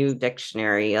little new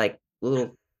dictionary, like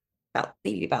little about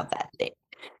that thing.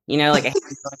 Like I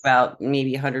about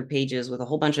maybe 100 pages with a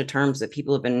whole bunch of terms that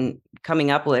people have been coming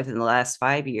up with in the last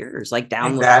 5 years, like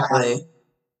download. Exactly.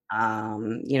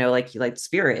 Like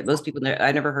spirit. Most people,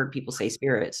 I never heard people say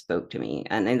spirit spoke to me,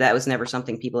 and that was never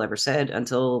something people ever said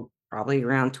until probably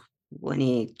around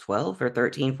 2012 or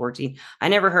 13, 14. I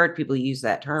never heard people use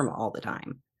that term all the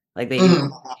time. Like they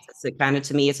do. It's kind of,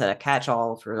 to me, it's a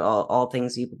catch-all for all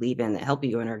things you believe in that help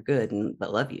you and are good and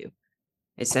that love you.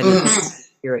 It's said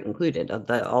spirit included,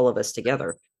 of all of us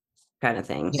together, kind of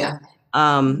thing. Yeah.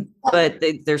 But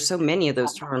there's so many of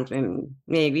those terms, and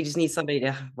maybe you just need somebody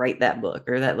to write that book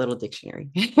or that little dictionary.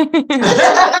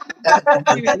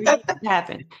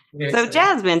 Happen. So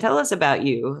Jasmine, tell us about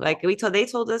you. Like they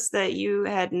told us that you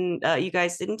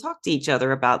guys didn't talk to each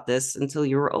other about this until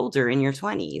you were older, in your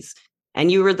 20s. And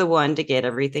you were the one to get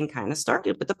everything kind of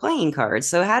started with the playing cards.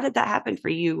 So how did that happen for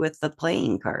you with the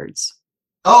playing cards?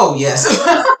 Oh, yes.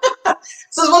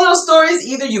 So it's one of those stories,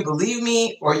 either you believe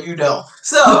me or you don't.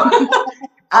 So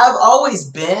I've always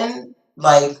been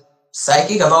like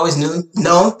psychic. I've always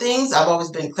known things. I've always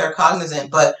been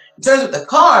claircognizant. But in terms of the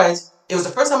cards, it was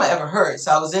the first time I ever heard.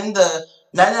 So I was in the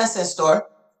 99-cent store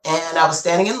and I was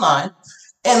standing in line.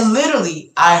 And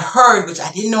literally I heard, which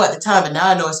I didn't know at the time, but now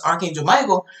I know it's Archangel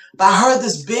Michael, but I heard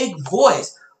this big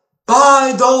voice,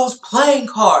 buy those playing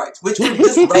cards, which were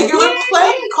just regular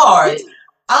playing cards.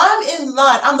 I'm in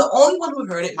line. I'm the only one who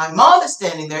heard it. My mom is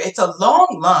standing there. It's a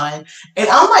long line. And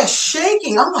I'm like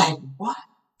shaking. I'm like, what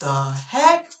the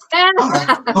heck? I'm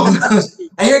like, oh my gosh.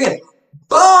 I hear again,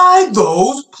 buy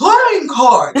those playing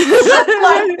cards. Just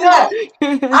like that.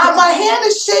 My hand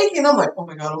is shaking. I'm like, oh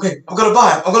my God, okay, I'm going to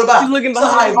buy them. I'm going to buy them. So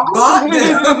I bought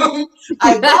them.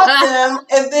 I bought them.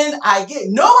 And then I get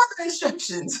no other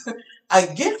instructions. I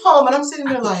get home and I'm sitting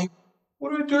there like,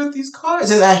 what do I do with these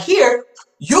cards? And I hear,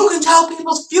 you can tell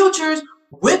people's futures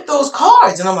with those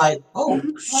cards. And I'm like, oh,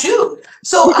 shoot.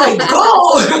 So I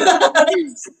go.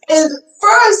 And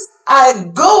first I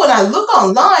go and I look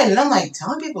online and I'm like,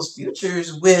 telling people's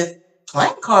futures with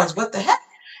playing cards. What the heck?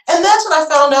 And that's when I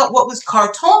found out what was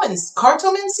cartomancy.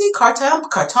 Cartomancy.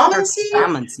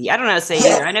 I don't know how to say it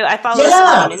either. I know I follow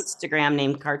someone on Instagram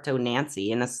named Carto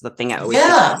Nancy, and that's the thing I always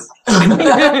and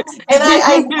I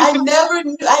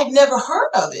had never heard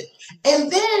of it.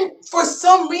 And then for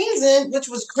some reason, which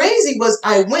was crazy, was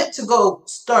I went to go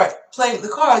start playing with the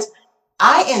cards.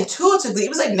 I intuitively, it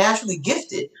was like naturally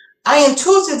gifted. I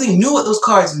intuitively knew what those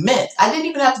cards meant. I didn't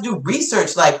even have to do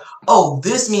research like, oh,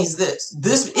 this means this.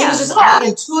 It was just, I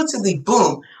intuitively,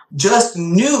 boom, just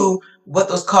knew what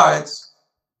those cards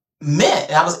meant.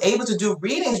 And I was able to do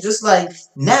readings just like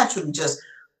naturally, just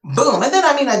boom. And then,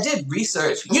 I did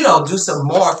research, do some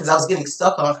more because I was getting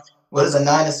stuck on what does a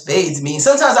 9 of spades mean?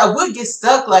 Sometimes I would get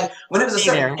stuck, like when it was a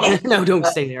certain point. No, don't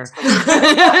stay there.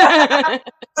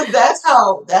 But that's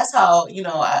how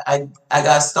I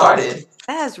got started.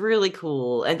 That's really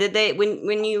cool. And did they,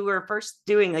 when you were first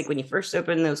doing, like when you first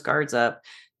opened those cards up,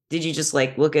 did you just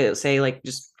like look at, say, like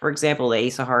just for example, the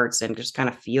Ace of Hearts, and just kind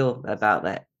of feel about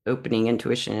that opening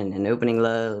intuition and opening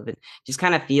love, and just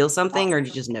kind of feel something, or did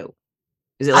you just know?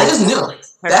 Is it like, I just knew.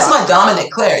 That's my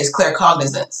dominant clair, is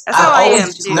claircognizance. That's how I am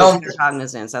too.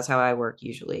 Claircognizance. That's how I work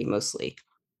usually, mostly.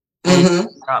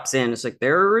 Drops in. It's like,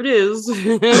 there it is.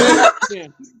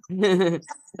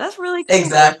 That's really cool.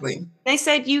 Exactly. They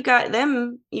said you got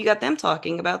them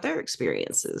talking about their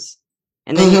experiences,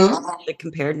 and then you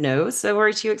compared notes. So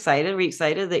weren't you excited? Were you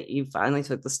excited that you finally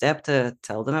took the step to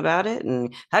tell them about it?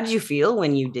 And how did you feel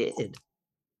when you did?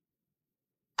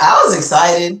 I was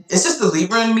excited. It's just the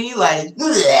Libra in me, like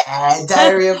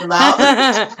diarrhea of the mouth.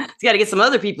 You got to get some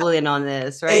other people in on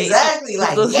this, right? Exactly.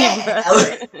 Like,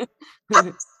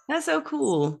 That's so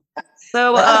cool.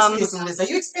 So, are you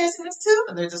experiencing this too?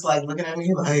 And they're just like looking at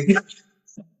me like.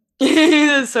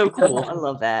 That's so cool. I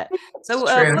love that. So,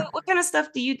 what kind of stuff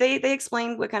do they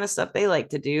explain what kind of stuff they like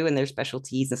to do and their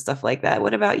specialties and stuff like that?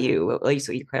 What about you?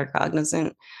 So you're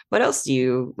claircognizant. What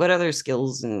other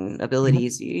skills and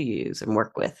abilities do you use and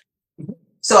work with?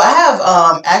 So I have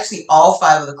actually all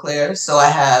 5 of the clairs. So I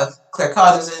have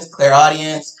claircognizance,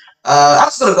 clairaudience. I'm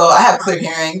just gonna go. I have clear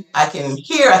hearing. I can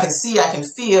hear, I can see, I can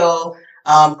feel.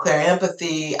 Clear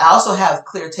empathy. I also have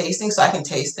clear tasting, so I can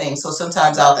taste things. So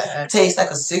sometimes I'll taste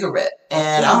like a cigarette,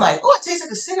 and I'm like, oh, it tastes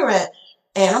like a cigarette.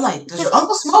 And I'm like, does your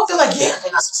uncle smoke? They're like, yeah, they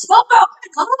got some smoke. Oh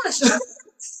my gosh.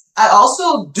 I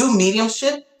also do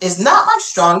mediumship. It's not my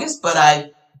strongest, but I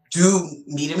do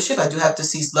mediumship. I do have to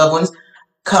see loved ones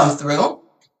come through,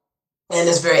 and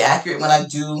it's very accurate when I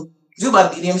do my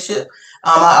mediumship.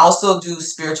 I also do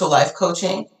spiritual life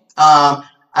coaching.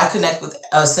 I connect with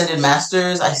ascended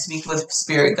masters. I speak with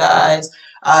spirit guides.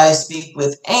 I speak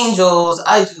with angels.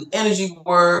 I do energy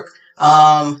work.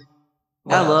 I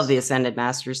love the ascended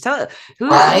masters. Tell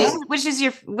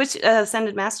which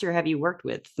ascended master have you worked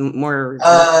with more?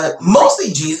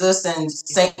 Mostly Jesus and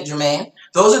Saint Germain.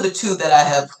 Those are the 2 that I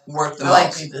have worked the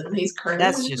most. Jesus. He's crazy.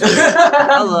 That's just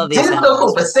I love the ascended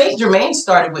cool. But Saint Germain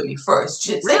started with me first.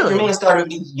 Saint Germain started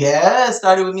with me. Yeah,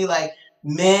 started with me like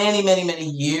many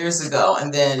years ago,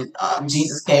 and then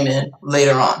Jesus came in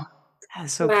later on.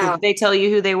 That's so cool. Did they tell you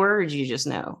who they were, or did you just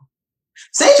know?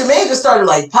 Saint Germain just started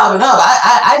like popping up.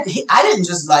 I didn't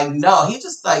just like know. He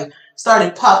just like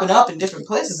started popping up in different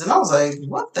places, and I was like,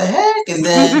 what the heck? And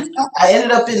then I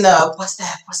ended up in what's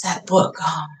that book?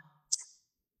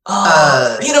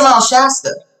 Peter Mount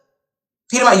Shasta.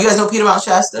 You guys know Peter Mount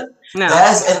Shasta? No.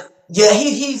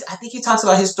 He's I think he talks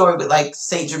about his story with like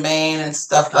Saint Germain and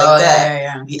stuff like that.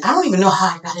 Yeah. I don't even know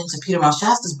how I got into Peter Mount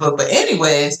Shasta's book, but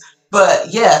anyways,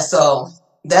 so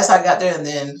that's how I got there, and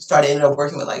then ended up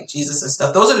working with like Jesus and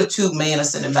stuff. Those are the 2 main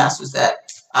ascended masters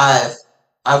that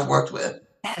I've worked with.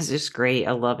 That's just great.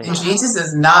 I love it. And Jesus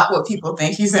is not what people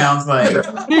think he sounds like.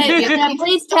 Now,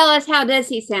 please tell us, how does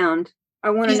he sound? I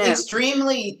want to know. He's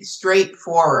extremely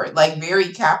straightforward, like very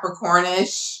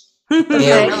Capricornish.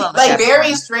 Okay. Like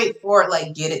very straightforward,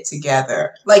 like get it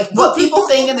together. Like what people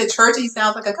think in the church he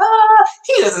sounds like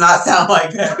he does not sound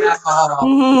like that at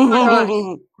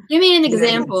all. Give me an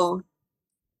example.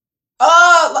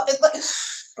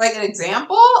 Like an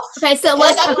example? Okay, so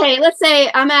let's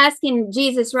say I'm asking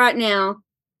Jesus right now,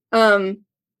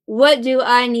 what do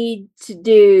I need to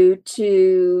do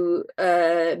to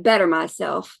better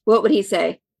myself? What would he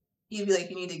say? He'd be like,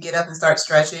 you need to get up and start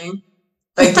stretching.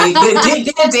 Like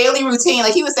get a daily routine.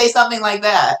 Like he would say something like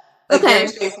that. Like Okay. very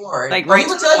straightforward. Like he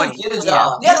will tell you get a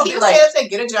job. Yeah, he'll be like,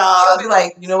 get a job. He'll be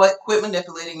like, you know what? Quit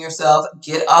manipulating yourself.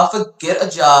 Get a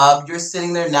job. You're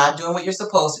sitting there not doing what you're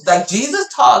supposed to. Like Jesus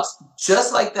talks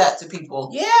just like that to people.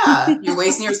 Yeah, you're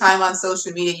wasting your time on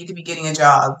social media. You could be getting a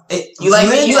job. You like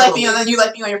me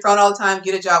on your phone all the time.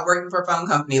 Get a job working for a phone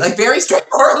company. Like very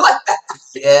straightforward like that.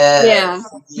 Yeah.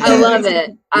 I love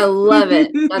it. I love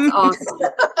it. That's awesome.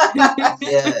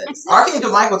 Yes.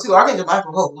 Archangel Michael too. Archangel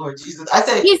Michael, oh Lord Jesus. I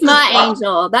said he's my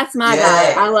angel. That's my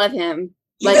guy. I love him.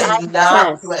 He does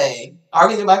not play.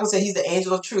 Archangel Michael said he's the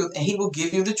angel of truth and he will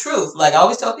give you the truth. Like I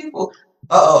always tell people,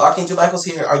 Archangel Michael's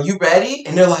here. Are you ready?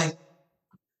 And they're like,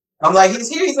 I'm like, he's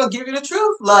here, he's gonna give you the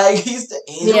truth. Like he's the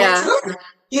angel of truth.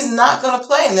 He's not gonna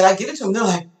play. And then I get it to him, they're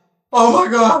like, oh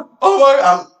my God.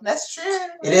 That's true.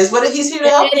 It is what he's here to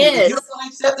help you. Is. If you don't want to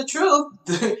accept the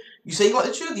truth, you say you want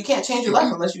the truth, you can't change your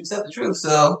life unless you accept the truth.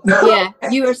 So yeah,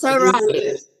 you are so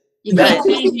right. You can't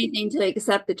change anything to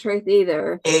accept the truth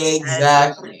either.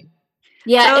 Exactly.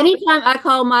 Yeah, anytime I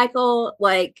call Michael,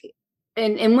 like,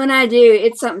 and when I do,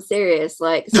 it's something serious,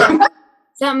 like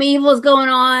something evil is going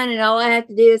on, and all I have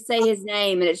to do is say his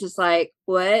name, and it's just like,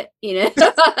 what, you know,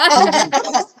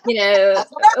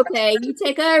 okay, you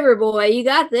take over, boy, you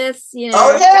got this, you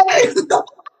know.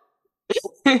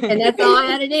 And that's all I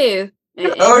had to do.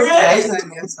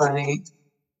 That's funny.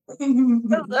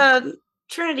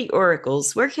 Trinity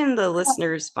Oracles, where can the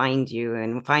listeners find you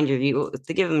and find your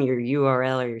to give them your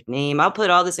URL or your name? I'll put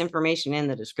all this information in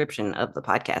the description of the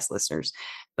podcast, listeners.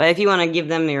 But if you want to give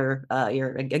them your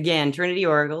again, Trinity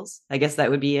Oracles, I guess that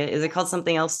would be it. Is it called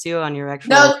something else too on your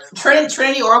actual? No,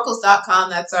 TrinityOracles.com.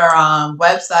 That's our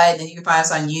website. And you can find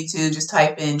us on YouTube. Just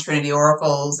type in Trinity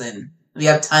Oracles and we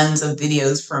have tons of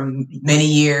videos from many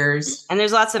years. And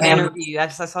there's lots of interviews. I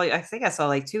think I saw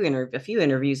like a few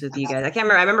interviews with you guys. I can't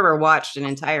remember. I remember I watched an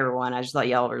entire one. I just thought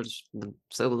y'all were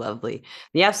so lovely.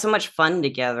 You have so much fun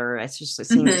together. It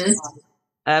seems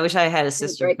I wish I had a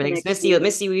sister. But Misty,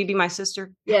 will you be my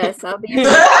sister? Yes, I'll be.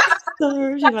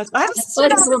 We're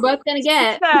both gonna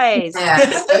get. Guys.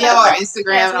 Yeah. We have our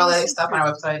Instagram and all that stuff on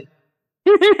our website.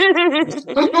 What's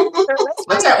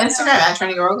our Instagram at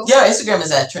Trinity Oracles? Yeah, Instagram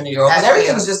is at Trinity Oracles.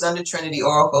 Everything's just under Trinity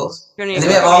Oracles. And then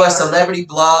we have all our celebrity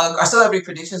blog, our celebrity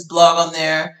predictions blog on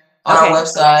there, on our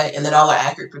website, and then all our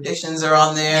accurate predictions are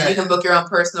on there. And you can book your own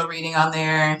personal reading on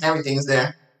there. Everything's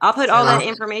there. I'll put all that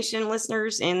information,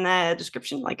 listeners, in the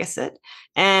description, like I said.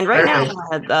 And right now, I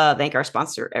want to thank our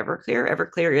sponsor, Everclear.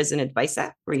 Everclear is an advice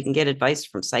app where you can get advice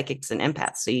from psychics and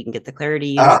empaths, so you can get the clarity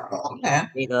you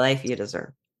need, the life you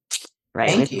deserve. Right.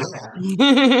 Thank you.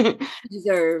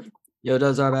 Deserve. You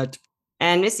deserve it.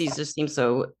 And Missy just seems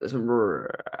so.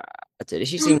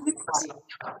 She seems.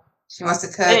 She wants to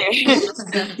cut.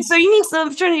 So you need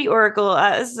some Trinity Oracle.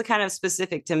 This is kind of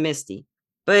specific to Misty,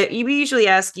 but we usually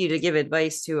ask you to give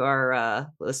advice to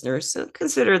our listeners. So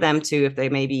consider them too, if they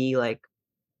may be like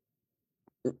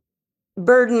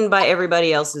burdened by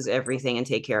everybody else's everything and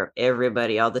take care of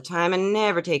everybody all the time and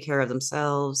never take care of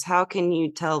themselves. How can you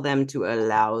tell them to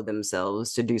allow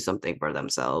themselves to do something for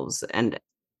themselves and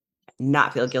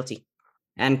not feel guilty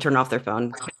and turn off their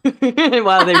phone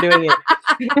while they're doing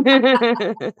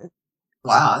it?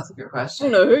 Wow, that's a good question. I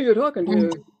don't know who you're talking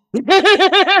to.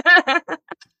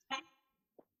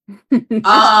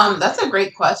 That's a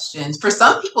great question. For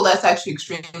some people, that's actually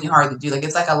extremely hard to do. Like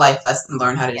it's like a life lesson to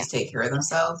learn how to just take care of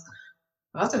themselves.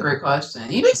 That's a great question.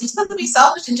 You just have to be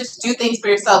selfish and just do things for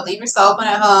yourself. Leave your cell phone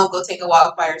at home. Go take a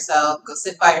walk by yourself. Go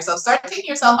sit by yourself. Start taking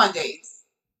yourself on dates.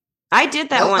 I did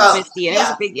that once, Misty, and it was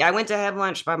a big. I went to have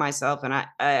lunch by myself, and I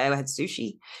had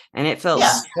sushi, and it felt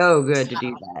so good to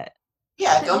do that.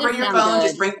 Yeah, don't bring your phone.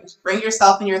 Just bring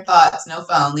yourself and your thoughts. No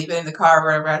phone. Leave it in the car or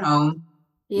whatever at home.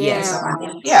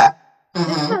 Yeah.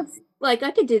 Like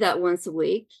I could do that once a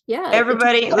week. Yeah.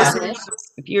 Everybody, listen.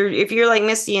 If you're like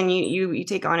Misty and you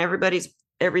take on everybody's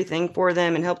everything for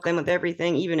them and help them with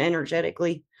everything, even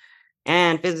energetically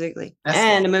and physically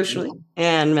and emotionally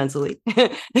and mentally. Go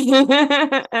take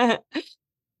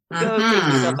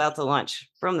yourself out to lunch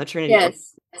from the Trinity.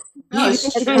 Yes.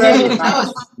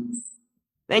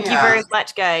 Thank you very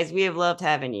much, guys. We have loved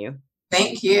having you.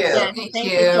 Thank you. Yeah, thank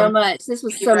you so much. This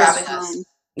was so much fun.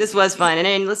 This was fun. And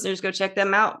then listeners, go check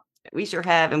them out. We sure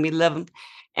have, and we love them.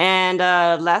 And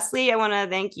lastly, I want to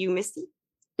thank you, Misty.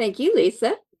 Thank you,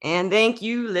 Lisa. And thank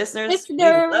you, listeners. We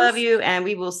love you, and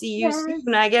we will see you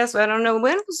soon, I guess. I don't know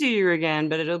when we'll see you again,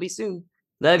 but it'll be soon.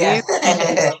 Love you.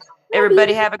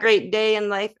 Everybody have a great day in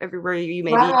life, everywhere you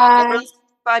may be.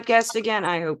 Podcast again.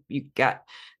 I hope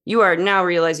you are now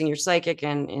realizing you're psychic,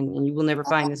 and you will never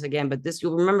find this again, but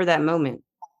you'll remember that moment.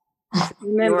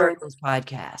 Remember Oracles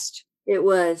podcast. It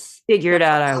was. Figured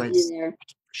out I was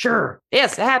Sure.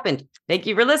 Yes, it happened. Thank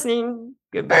you for listening.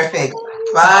 Goodbye. Perfect.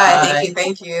 Bye.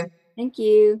 Thank you. Thank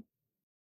you.